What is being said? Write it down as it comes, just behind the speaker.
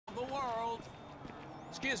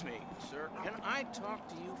Excuse me, sir. Can I talk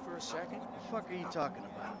to you for a second? The fuck are you talking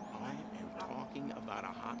about? I am talking about a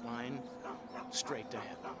hotline straight to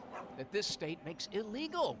heaven that this state makes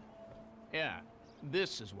illegal. Yeah,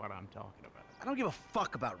 this is what I'm talking about. I don't give a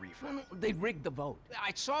fuck about reefer. No, they rigged the vote.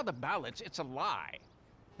 I saw the ballots. It's a lie.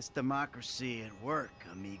 It's democracy at work,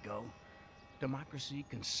 amigo. Democracy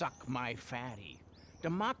can suck my fatty.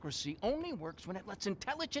 Democracy only works when it lets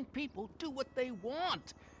intelligent people do what they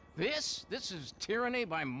want. This is tyranny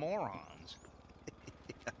by morons.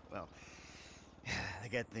 Well, I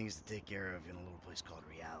got things to take care of in a little place called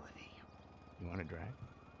reality. You want a drag?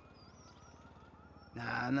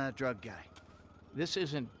 Nah, I'm not a drug guy. This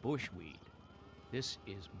isn't bushweed. This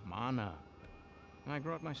is mana. And I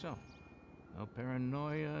grow it myself. No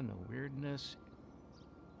paranoia, no weirdness.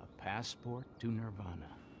 A passport to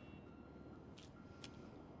nirvana.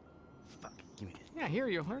 Fuck, give me this. Yeah, here,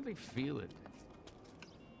 you hardly feel it.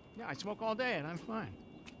 Yeah, I smoke all day and I'm fine.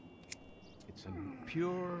 It's a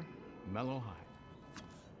pure, mellow high.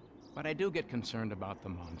 But I do get concerned about the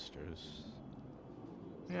monsters.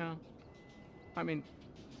 Yeah. I mean...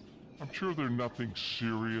 I'm sure they're nothing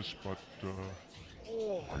serious, but,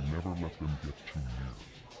 I never let them get too near.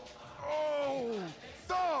 Oh,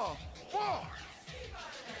 the fuck!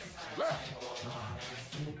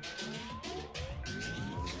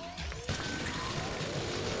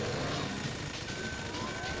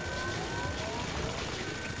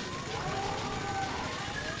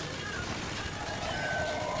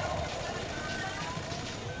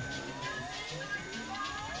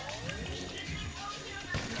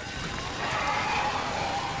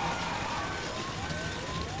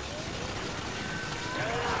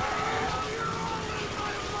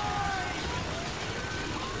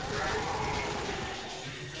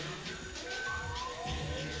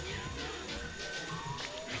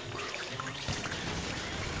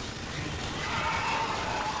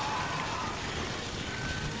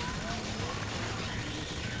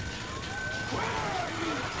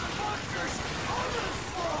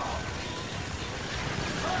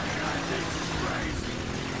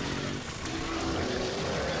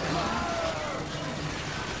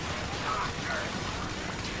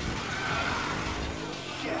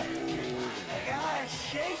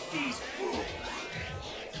 Shake these fools!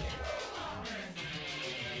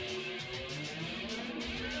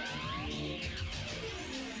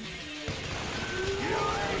 You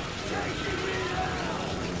ain't taking me down!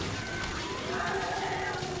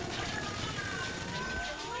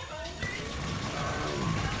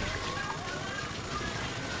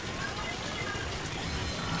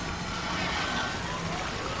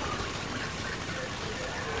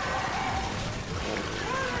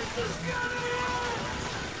 This is gonna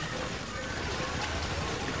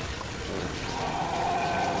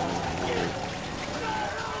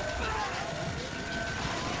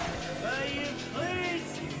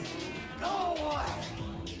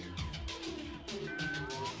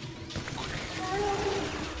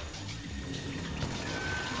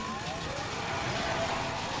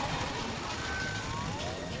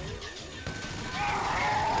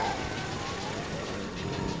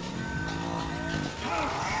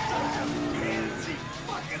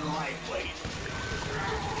lightweight.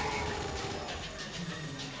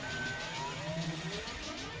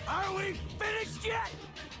 Are we finished yet?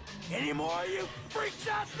 Any more of you freaks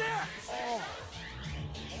out there?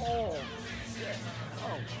 Oh, shit.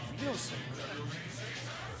 Oh, feels so good.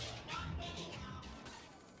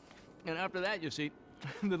 And after that, you see,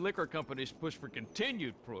 the liquor companies push for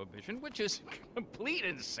continued prohibition, which is complete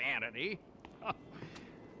insanity.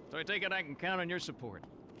 So I take it I can count on your support.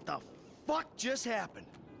 The fuck just happened?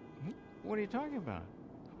 What are you talking about?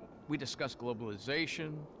 We discussed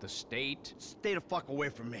globalization, the state. Stay the fuck away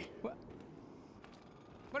from me. What?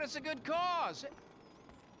 But it's a good cause.